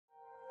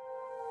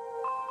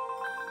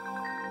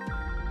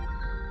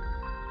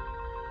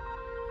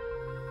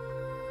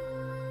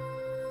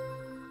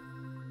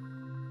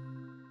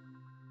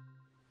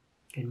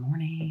Good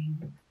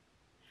morning.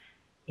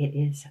 It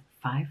is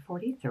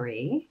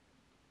 5:43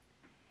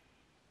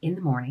 in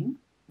the morning.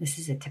 This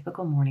is a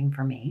typical morning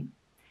for me,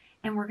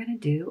 and we're going to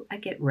do a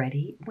get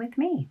ready with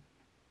me.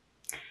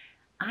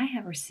 I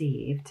have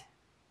received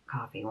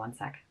coffee, one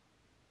sec.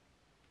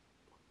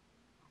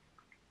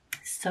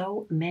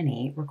 So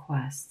many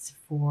requests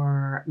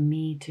for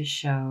me to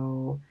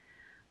show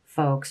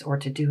folks or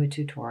to do a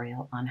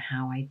tutorial on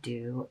how I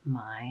do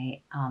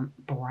my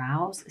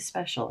brows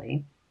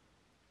especially,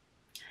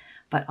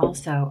 but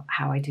also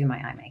how I do my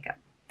eye makeup.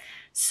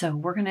 So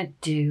we're going to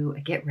do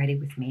a get ready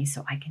with me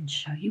so I can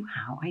show you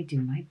how I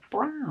do my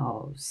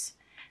brows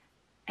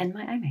and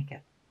my eye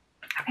makeup.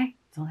 Okay,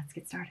 so let's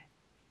get started.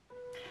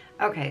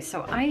 Okay,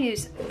 so I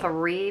use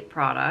 3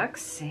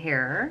 products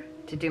here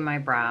to do my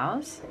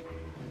brows.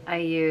 I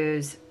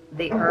use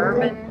the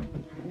Urban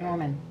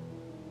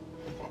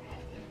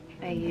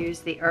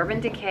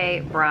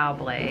Decay Brow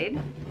Blade.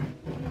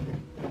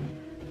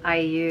 I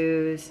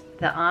use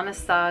the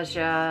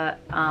Anastasia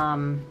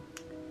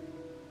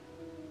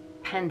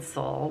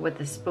pencil with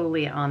the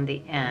spoolie on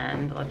the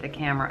end. Let the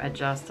camera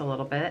adjust a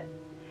little bit.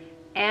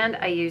 And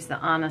I use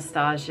the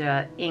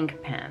Anastasia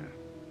ink pen.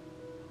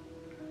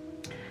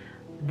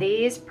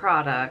 These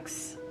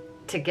products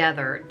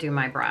together do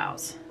my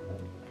brows.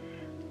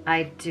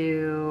 I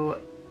do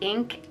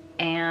ink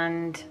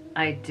and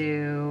I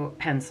do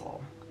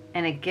pencil,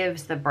 and it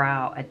gives the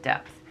brow a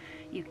depth.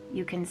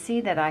 You can see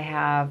that I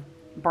have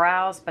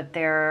brows, but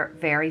they're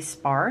very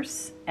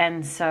sparse,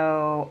 and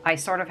so I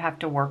sort of have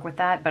to work with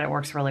that, but it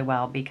works really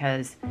well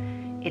because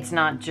it's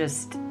not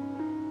just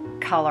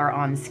color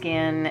on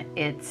skin,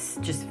 it's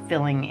just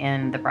filling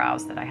in the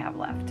brows that I have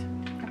left.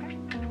 Okay.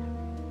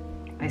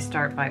 I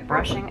start by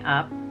brushing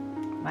up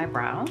my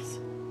brows.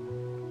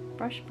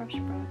 Brush, brush,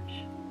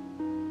 brush.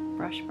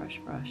 Brush, brush,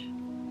 brush.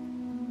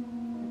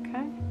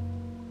 Okay,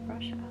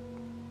 brush up.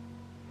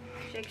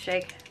 Shake,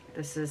 shake.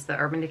 This is the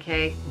Urban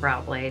Decay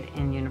Brow Blade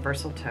in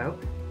Universal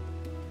Taupe.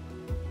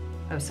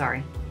 Oh,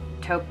 sorry,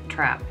 Taupe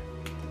Trap.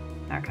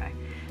 Okay,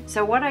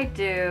 so what I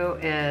do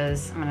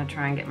is, I'm gonna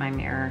try and get my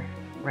mirror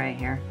right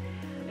here.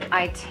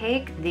 I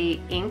take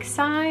the ink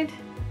side,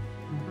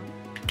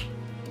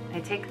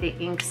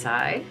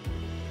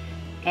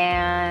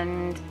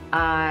 and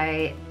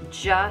I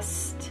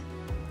just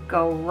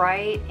go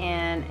right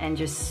in and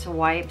just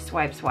swipe,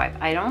 swipe, swipe.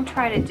 I don't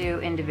try to do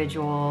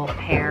individual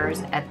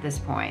hairs at this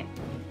point.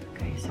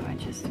 Okay, so I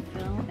just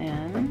fill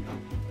in.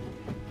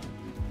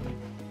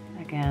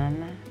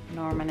 Again,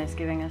 Norman is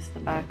giving us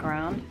the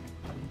background.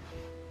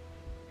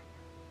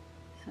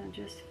 So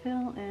just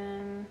fill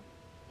in.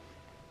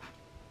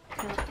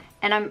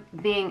 And I'm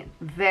being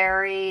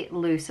very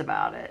loose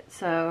about it.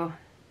 So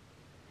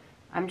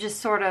I'm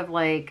just sort of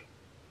like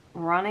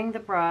running the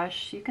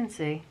brush, you can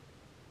see.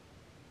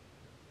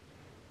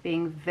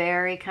 Being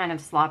very kind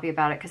of sloppy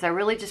about it because I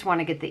really just want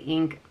to get the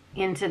ink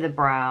into the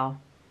brow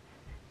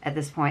at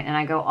this point, and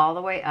I go all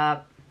the way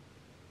up.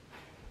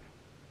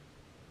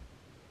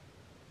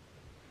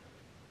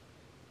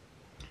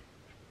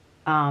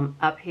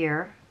 Up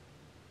here,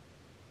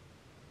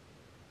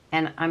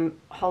 and I'm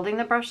holding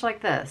the brush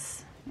like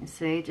this. You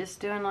see, just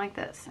doing like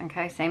this.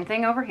 Okay, same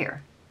thing over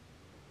here.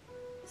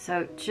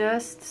 So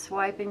just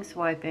swiping,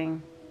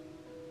 swiping.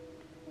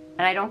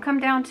 And I don't come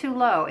down too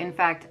low. In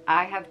fact,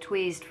 I have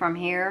tweezed from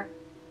here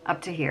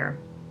up to here.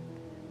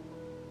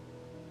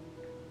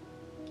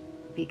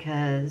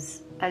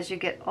 Because as you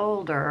get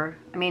older,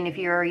 I mean, if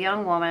you're a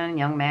young woman,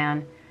 young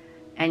man,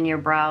 and your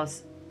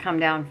brows come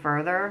down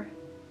further,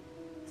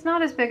 it's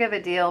not as big of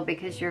a deal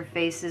because your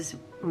face is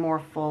more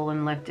full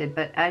and lifted.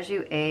 But as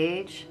you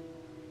age,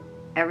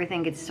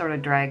 everything gets sort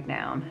of dragged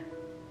down.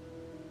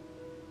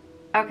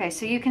 Okay,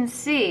 so you can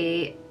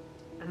see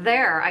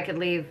there I could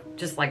leave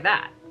just like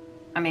that.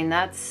 I mean,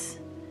 that's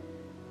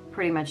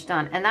pretty much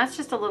done. And that's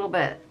just a little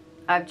bit.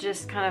 I've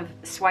just kind of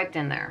swiped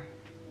in there,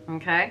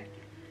 okay?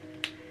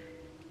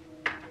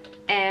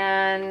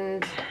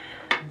 And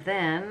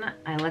then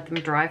I let them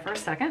dry for a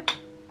second.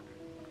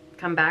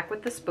 Come back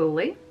with the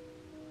spoolie.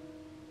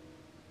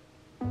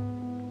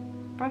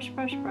 Brush,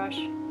 brush, brush.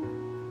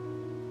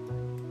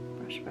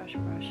 Brush, brush,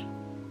 brush.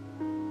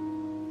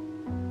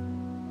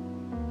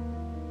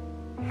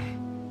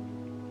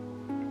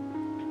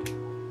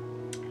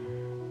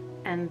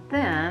 And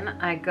then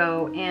I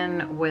go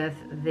in with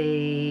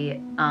the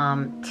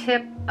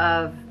tip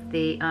of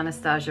the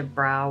Anastasia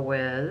Brow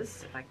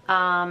Wiz.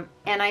 And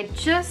I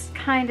just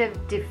kind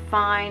of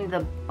define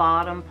the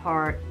bottom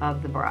part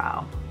of the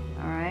brow.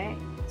 All right,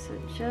 so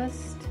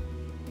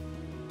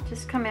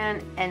just come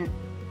in and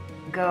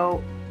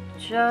go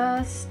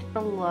just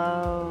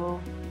below.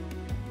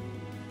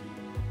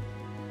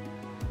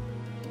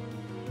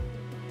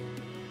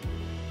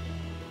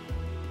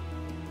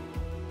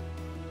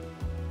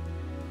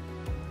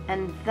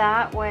 And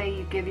that way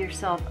you give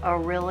yourself a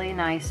really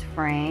nice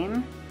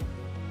frame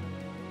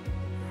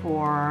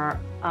for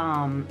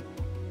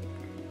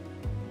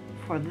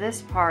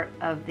this part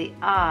of the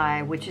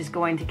eye, which is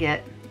going to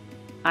get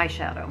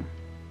eyeshadow.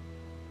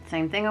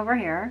 Same thing over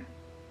here.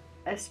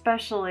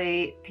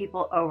 especially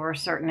people over a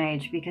certain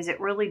age, because it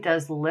really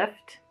does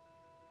lift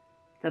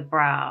the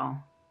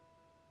brow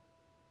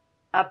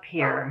up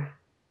here.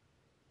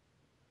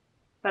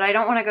 But I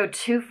don't want to go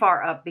too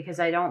far up because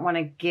I don't want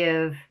to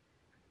give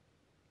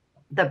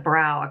the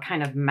brow a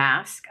kind of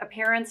mask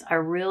appearance. I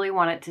really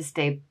want it to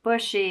stay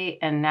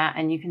bushy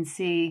and you can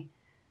see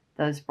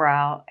those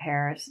brow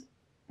hairs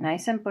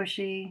nice and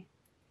bushy.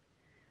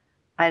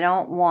 I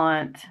don't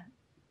want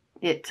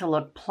it to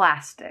look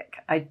plastic.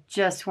 I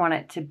just want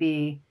it to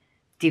be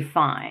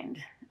defined.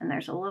 And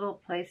there's a little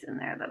place in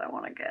there that I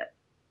want to get.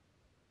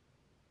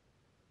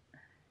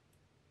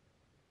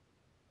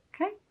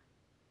 Okay.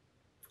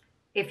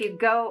 If you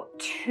go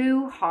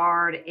too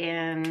hard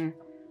in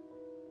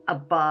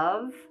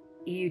above,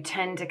 you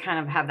tend to kind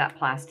of have that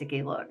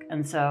plasticky look.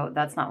 And so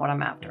that's not what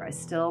I'm after. I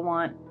still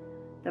want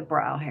the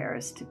brow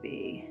hairs to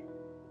be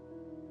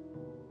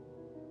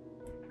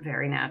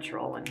very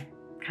natural and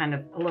kind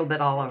of a little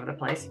bit all over the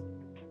place.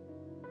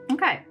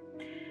 Okay,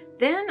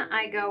 then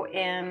I go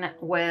in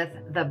with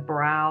the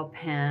brow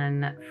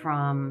pen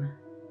from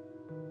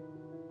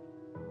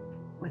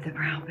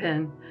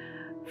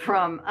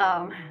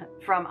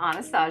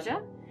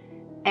Anastasia,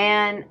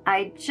 and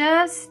I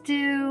just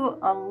do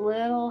a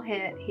little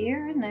hit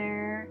here and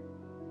there.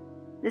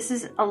 This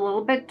is a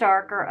little bit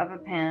darker of a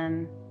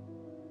pen,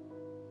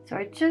 so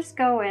I just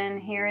go in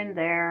here and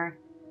there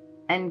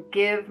and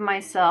give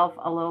myself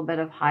a little bit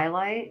of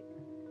highlight,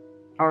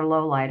 or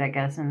low light, I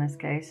guess, in this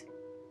case,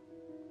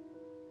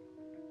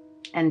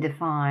 and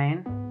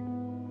define.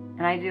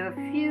 And I do a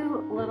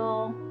few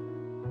little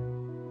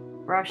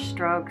brush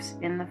strokes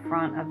in the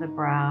front of the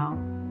brow.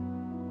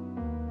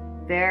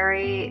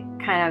 Very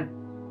kind of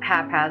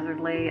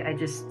haphazardly, I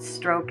just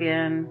stroke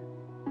in.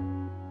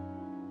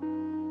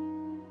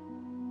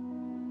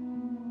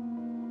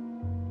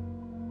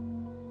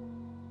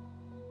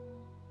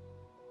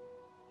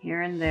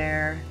 Here and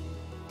there.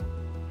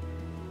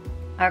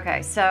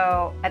 Okay,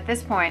 so at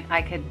this point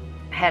I could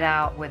head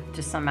out with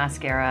just some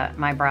mascara.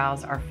 My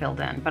brows are filled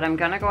in, but I'm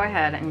gonna go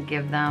ahead and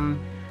give them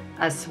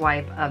a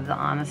swipe of the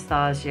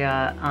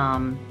Anastasia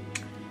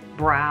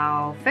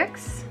brow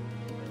fix.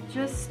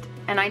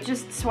 And I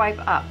just swipe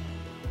up.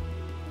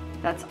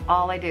 That's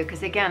all I do,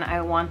 because again,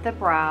 I want the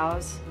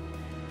brows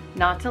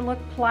not to look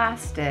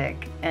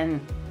plastic,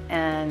 and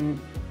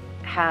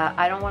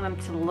I don't want them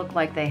to look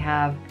like they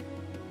have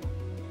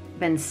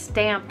been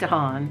stamped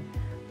on,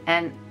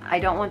 and I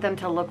don't want them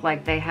to look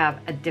like they have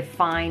a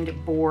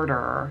defined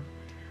border,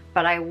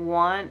 but I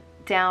want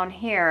down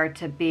here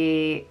to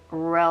be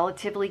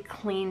relatively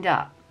cleaned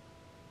up.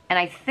 And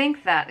I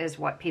think that is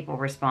what people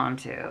respond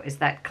to, is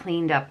that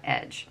cleaned up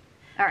edge.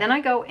 All right. Then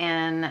I go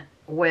in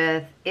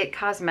with IT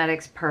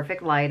Cosmetics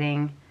Perfect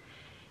Lighting.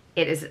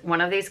 It is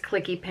one of these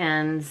clicky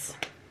pens,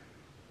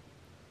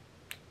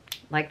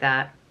 like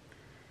that.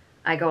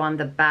 I go on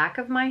the back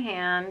of my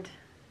hand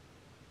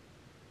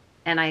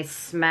and I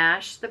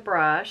smash the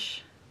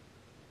brush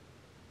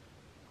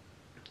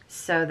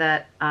so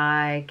that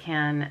I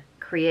can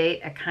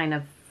create a kind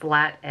of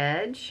flat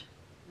edge.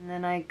 And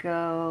then I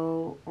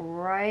go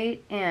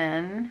right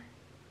in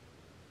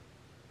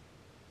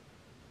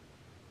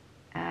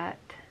at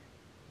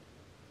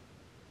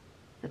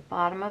the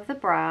bottom of the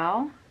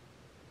brow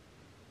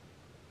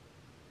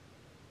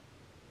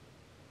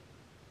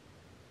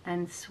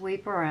and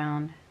sweep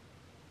around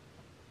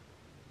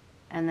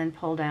and then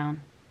pull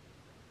down.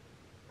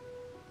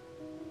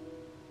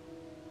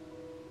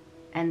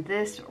 And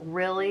this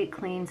really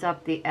cleans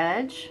up the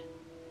edge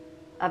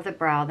of the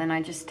brow. Then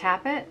I just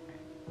tap it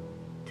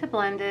to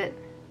blend it,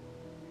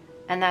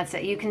 and that's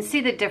it. You can see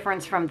the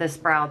difference from this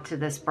brow to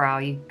this brow.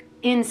 You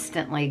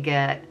instantly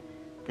get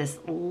this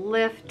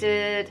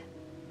lifted,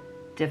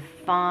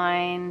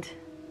 defined,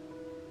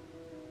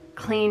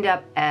 cleaned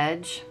up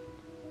edge.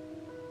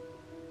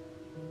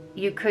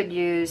 You could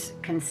use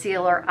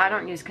concealer. I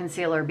don't use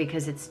concealer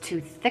because it's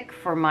too thick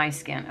for my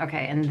skin.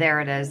 Okay, and there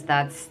it is.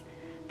 That's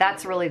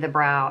really the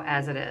brow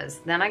as it is.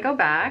 Then I go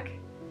back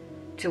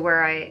to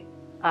where I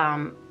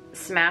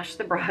smash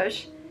the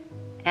brush,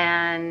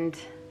 and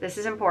this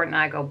is important.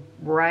 I go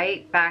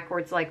right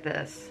backwards like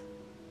this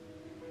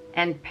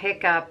and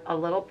pick up a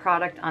little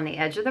product on the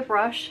edge of the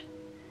brush,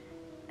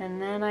 and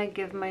then I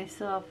give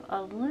myself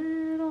a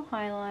little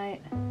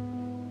highlight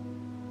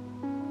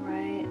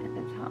right at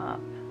the top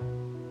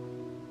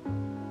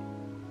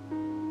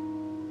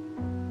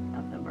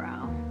of the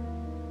brow.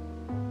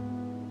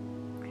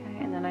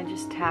 Okay, and then I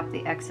just tap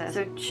the excess.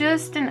 So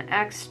just an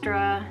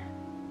extra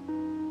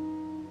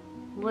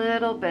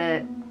little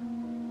bit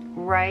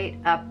right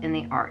up in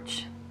the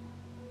arch.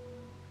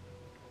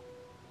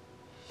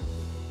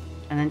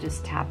 And then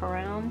just tap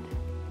around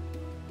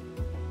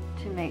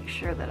to make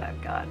sure that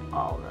I've got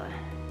all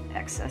the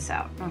excess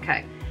out.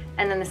 Okay,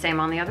 and then the same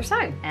on the other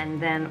side.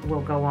 And then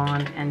we'll go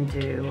on and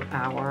do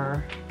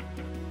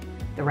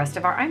the rest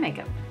of our eye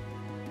makeup.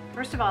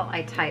 First of all,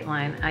 I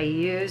tightline. I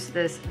use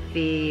this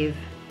Vieve.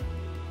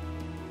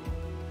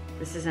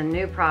 This is a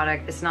new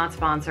product. It's not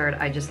sponsored.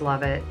 I just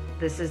love it.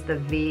 This is the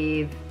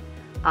Vieve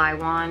eye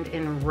wand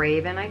in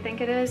Raven, I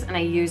think it is, and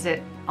I use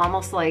it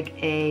almost like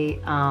a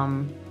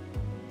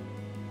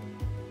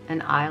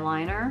an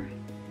eyeliner.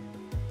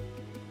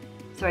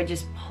 So I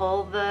just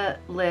pull the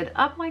lid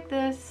up like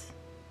this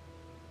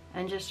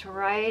and just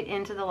right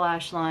into the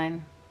lash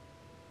line.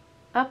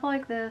 Up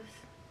like this.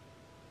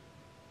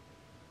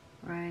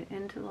 Right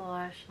into the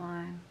lash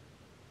line.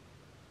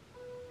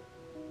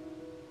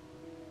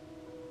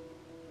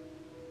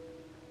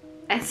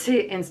 And see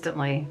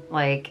instantly,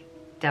 like,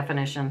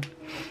 definition.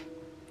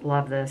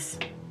 Love this.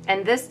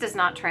 And this does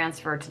not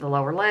transfer to the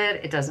lower lid.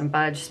 It doesn't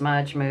budge,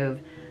 smudge, move.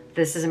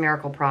 This is a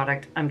miracle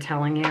product. I'm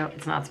telling you,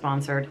 it's not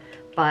sponsored,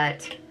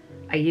 but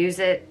I use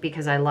it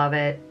because I love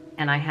it.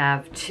 And I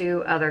have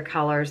 2 other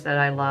colors that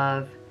I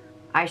love.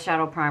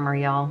 Eyeshadow primer,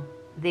 y'all.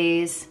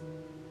 These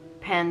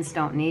pens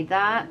don't need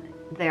that.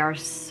 They are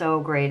so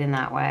great in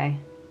that way.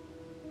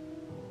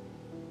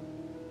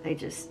 They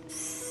just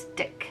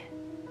stick.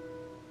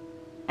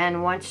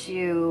 And once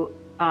you,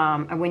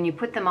 when you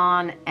put them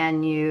on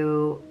and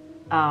you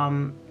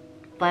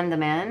blend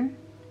them in,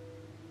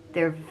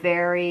 they're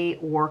very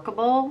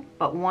workable,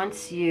 but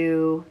once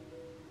you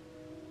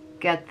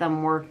get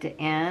them worked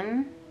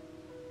in,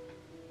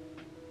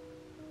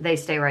 they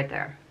stay right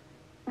there.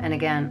 And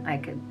again, I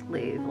could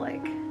leave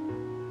like,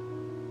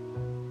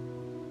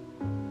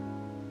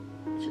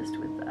 just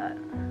with that.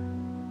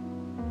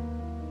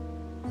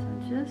 So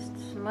just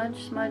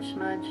smudge, smudge,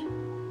 smudge.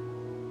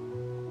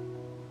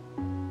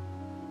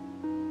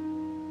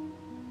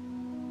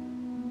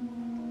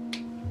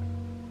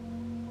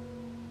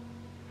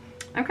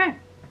 Okay.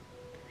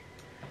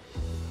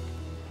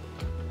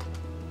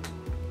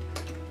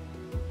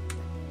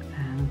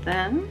 And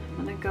then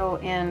I'm gonna go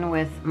in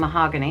with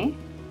Mahogany.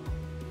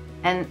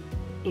 And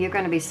you're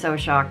gonna be so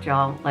shocked,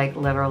 y'all, like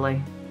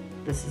literally,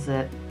 this is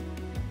it.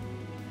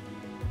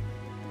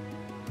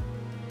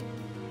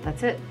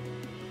 That's it.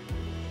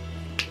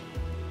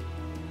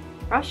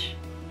 Brush.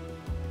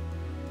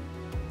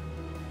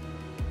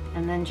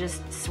 And then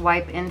just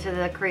swipe into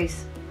the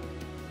crease.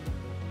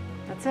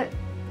 That's it.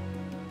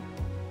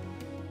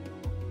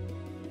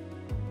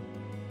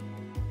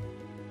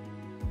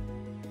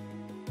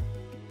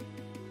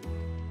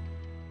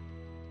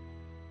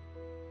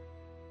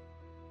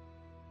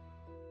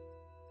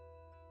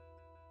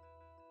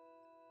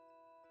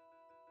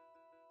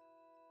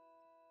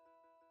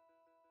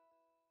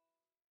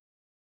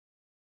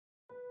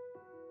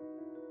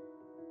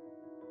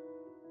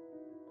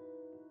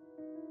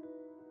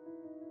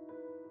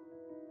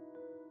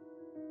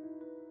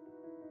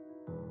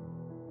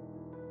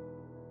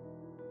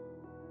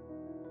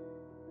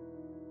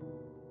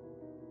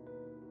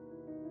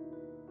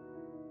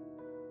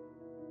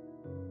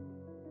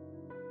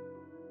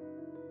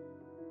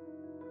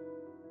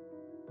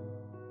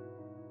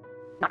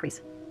 Not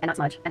crease, and not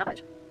smudge, and not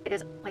budge. It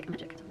is like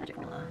magic. It's a magic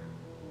formula.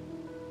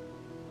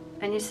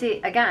 And you see,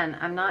 again,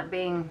 I'm not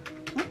being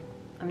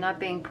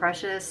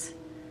precious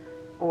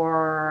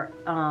or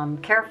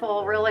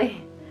careful,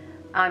 really.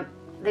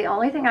 The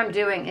only thing I'm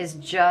doing is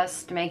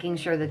just making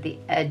sure that the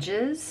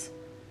edges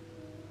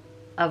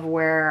of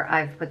where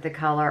I've put the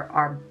color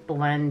are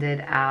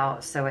blended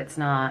out, so it's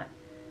not,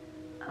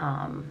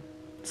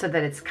 so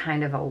that it's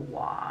kind of a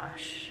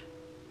wash.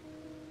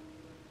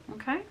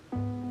 Okay.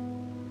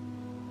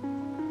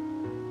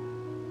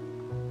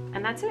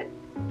 And that's it.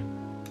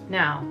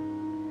 Now,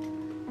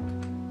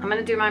 I'm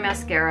gonna do my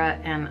mascara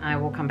and I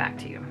will come back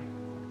to you.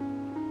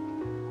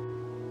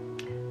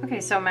 Okay,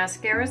 so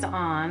mascara's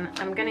on.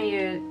 I'm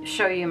gonna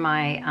show you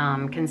my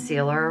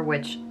concealer,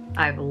 which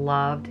I've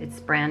loved. It's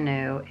brand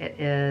new. It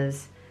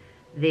is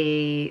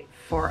the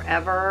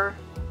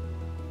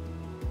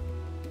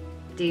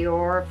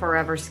Dior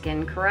Forever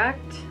Skin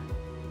Correct.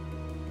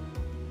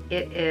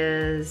 It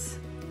is,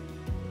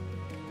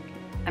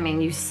 I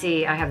mean, you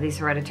see I have these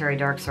hereditary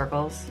dark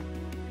circles,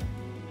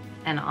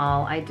 and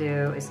all I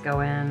do is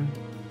go in,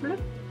 bloop,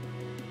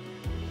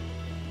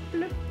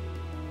 bloop,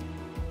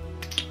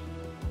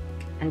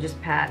 and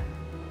just pat.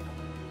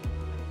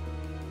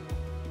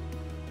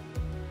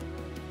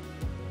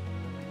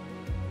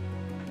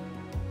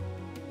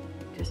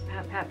 Just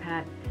pat, pat,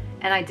 pat.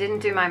 And I didn't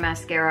do my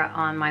mascara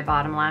on my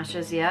bottom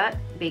lashes yet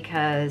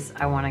because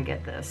I want to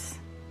get this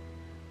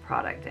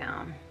product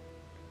down.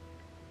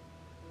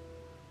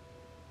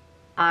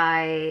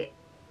 I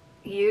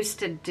used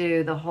to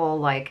do the whole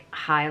like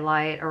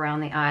highlight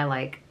around the eye,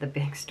 like the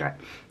big stripe,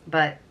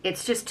 but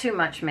it's just too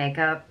much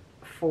makeup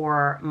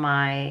for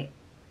my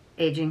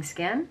aging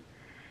skin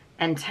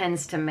and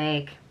tends to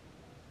make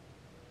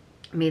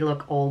me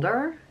look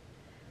older,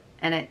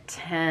 and it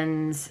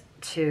tends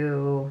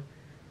to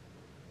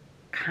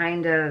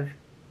kind of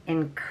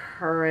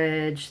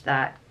encourage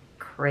that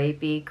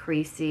crepey,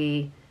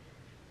 creasy,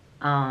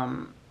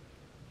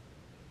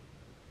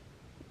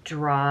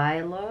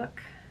 dry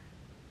look.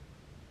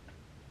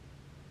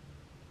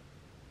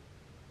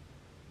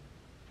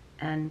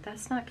 And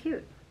that's not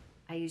cute.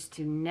 I used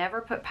to never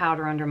put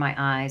powder under my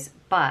eyes,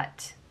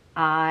 but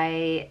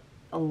I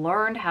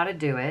learned how to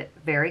do it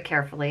very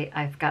carefully.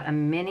 I've got a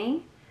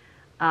mini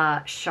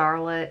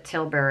Charlotte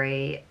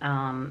Tilbury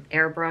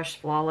Airbrush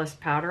Flawless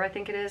Powder, I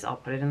think it is. I'll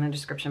put it in the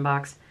description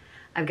box.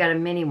 I've got a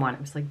mini one.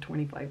 It was like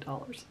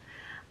 $25.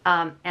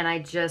 And I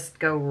just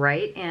go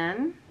right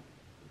in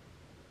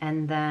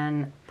and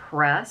then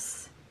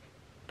press,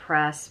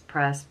 press,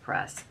 press,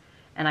 press.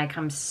 And I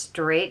come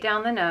straight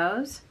down the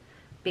nose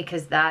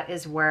because that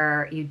is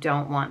where you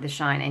don't want the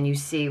shine, and you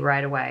see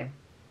right away.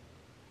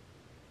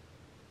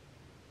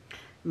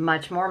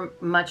 Much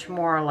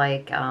more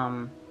like,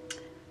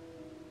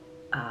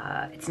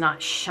 it's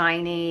not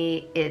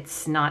shiny,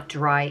 it's not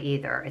dry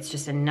either. It's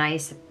just a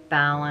nice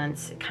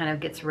balance. It kind of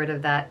gets rid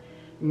of that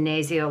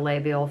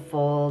nasolabial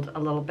fold a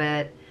little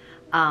bit.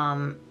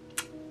 And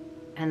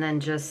then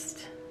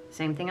just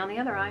same thing on the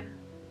other eye.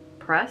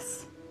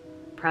 Press,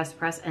 press,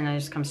 press, and then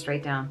just come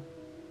straight down.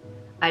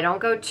 I don't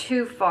go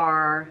too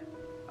far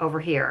over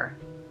here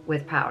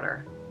with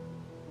powder.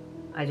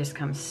 I just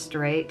come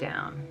straight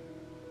down.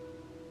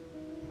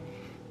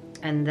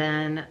 And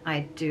then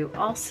I do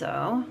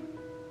also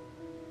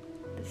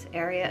this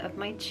area of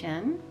my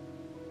chin.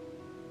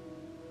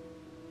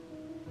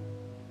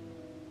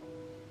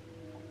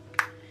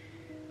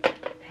 I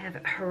have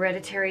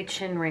hereditary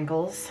chin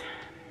wrinkles.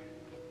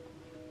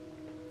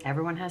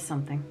 Everyone has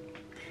something.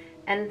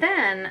 And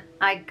then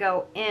I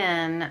go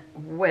in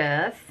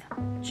with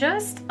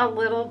just a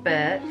little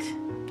bit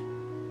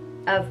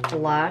of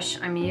blush.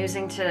 I'm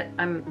using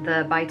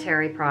the By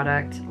Terry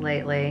product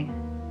lately.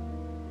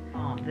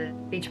 Oh, the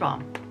Beach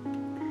Balm.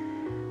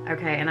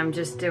 Okay, and I'm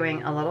just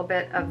doing a little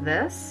bit of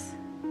this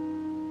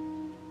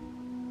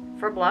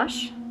for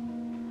blush.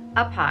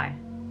 Up high,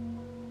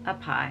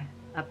 up high,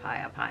 up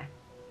high, up high.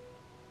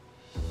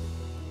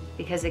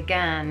 Because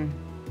again,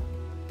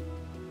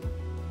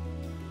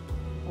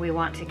 we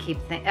want to keep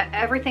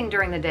everything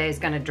during the day is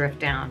going to drift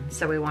down.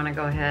 So we want to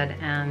go ahead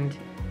and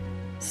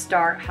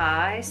start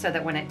high so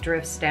that when it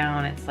drifts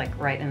down, it's like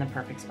right in the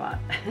perfect spot.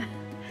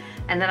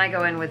 And then I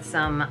go in with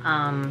some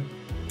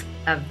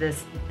of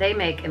this. They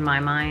make, in my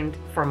mind,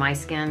 for my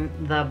skin,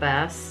 the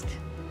best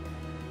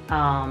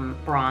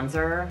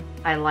bronzer.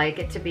 I like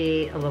it to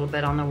be a little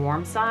bit on the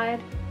warm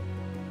side,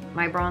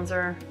 my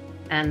bronzer.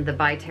 And the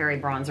By Terry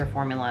bronzer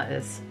formula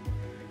is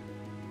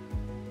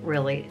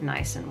really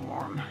nice and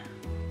warm.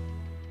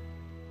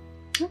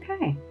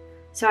 Okay,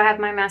 so I have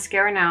my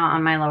mascara now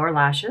on my lower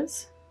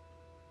lashes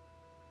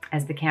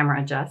as the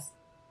camera adjusts.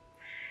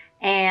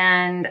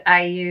 And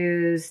I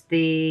use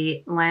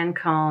the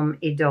Lancome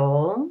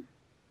Idole.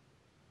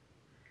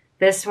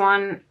 This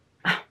one,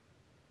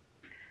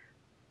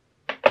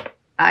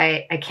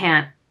 I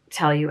can't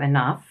tell you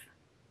enough.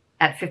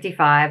 At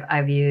 55,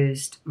 I've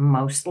used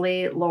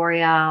mostly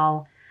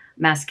L'Oreal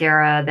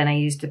mascara. Then I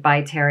used a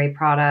By Terry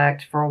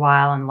product for a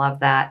while and loved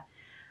that.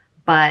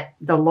 But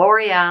the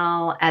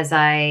L'Oreal, as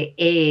I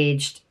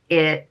aged,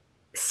 it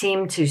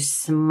seemed to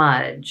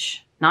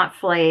smudge, not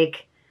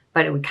flake,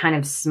 but it would kind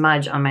of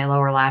smudge on my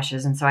lower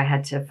lashes. And so I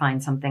had to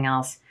find something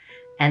else.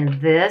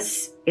 And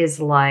this is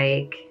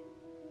like,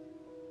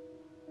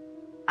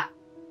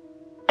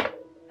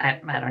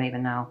 I don't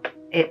even know.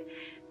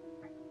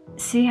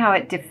 See how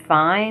it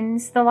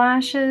defines the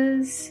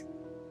lashes?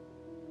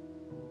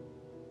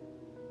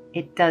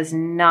 It does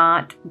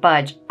not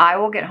budge. I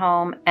will get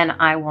home and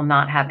I will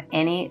not have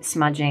any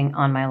smudging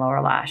on my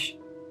lower lash.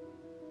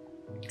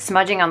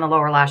 Smudging on the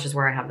lower lash is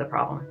where I have the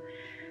problem.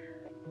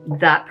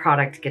 That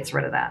product gets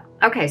rid of that.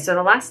 Okay, so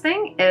the last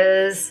thing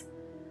is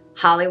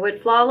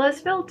Hollywood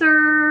Flawless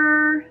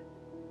Filter.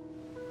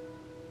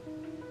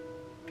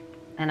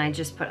 And I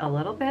just put a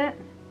little bit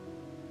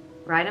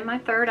right in my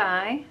third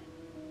eye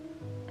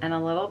and a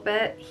little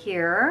bit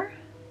here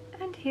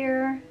and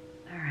here.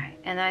 All right,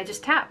 and I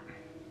just tap.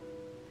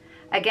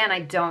 Again, I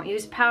don't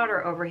use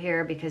powder over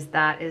here because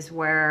that is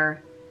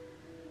where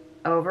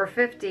over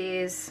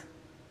 50s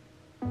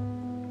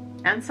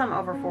and some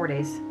over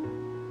 40s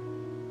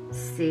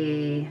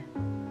see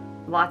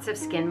lots of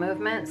skin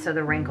movement, so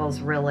the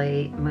wrinkles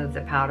really move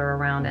the powder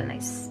around and they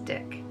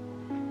stick.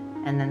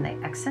 And then they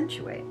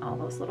accentuate all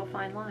those little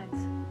fine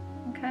lines,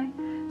 okay?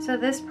 So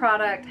this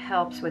product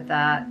helps with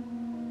that.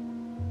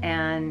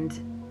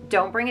 And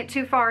don't bring it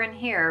too far in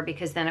here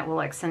because then it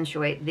will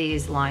accentuate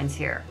these lines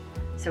here.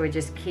 So we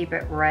just keep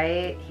it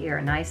right here,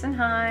 nice and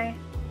high.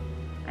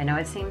 I know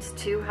it seems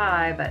too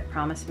high, but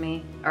promise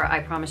me, or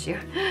I promise you.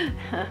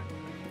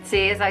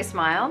 See, as I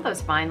smile,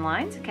 those fine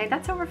lines, okay,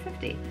 that's over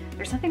 50.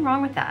 There's nothing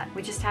wrong with that.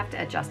 We just have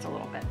to adjust a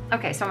little bit.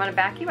 Okay, so I'm gonna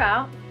back you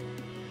out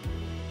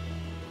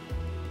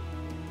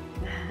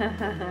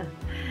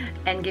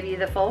and give you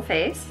the full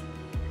face.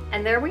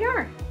 And there we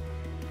are.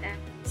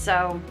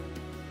 So,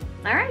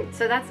 all right,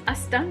 so that's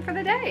us done for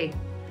the day.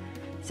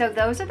 So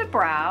those are the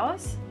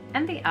brows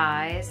and the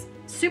eyes.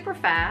 Super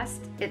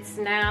fast. It's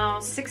now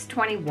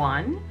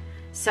 6:21.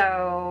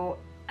 So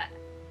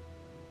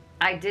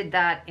I did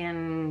that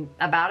in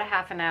about a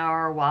half an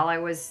hour while I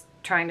was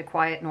trying to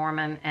quiet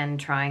Norman and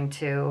trying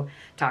to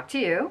talk to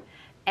you.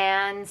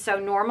 And so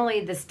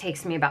normally this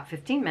takes me about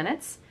 15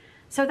 minutes.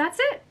 So that's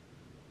it.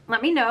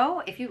 Let me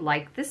know if you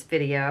like this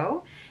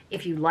video.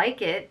 If you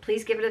like it,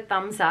 please give it a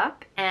thumbs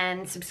up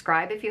and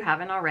subscribe if you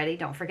haven't already.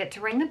 Don't forget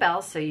to ring the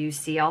bell so you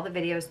see all the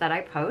videos that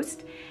I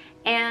post.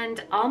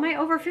 And all my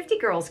over 50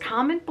 girls,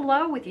 comment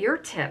below with your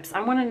tips.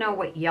 I want to know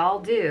what y'all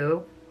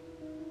do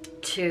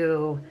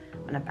to,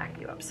 I'm going to back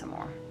you up some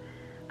more.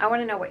 I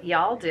want to know what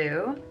y'all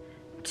do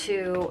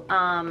to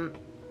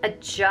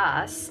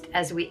adjust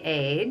as we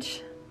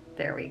age.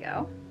 There we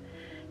go.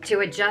 To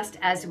adjust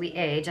as we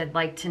age. I'd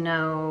like to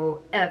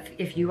know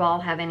if you all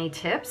have any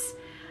tips.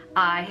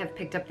 I have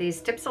picked up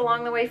these tips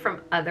along the way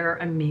from other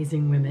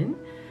amazing women.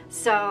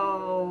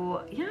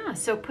 So yeah,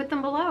 so put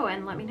them below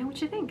and let me know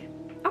what you think.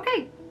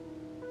 Okay,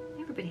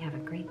 everybody have a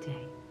great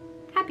day.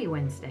 Happy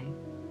Wednesday.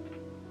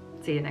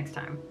 See you next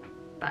time.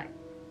 Bye.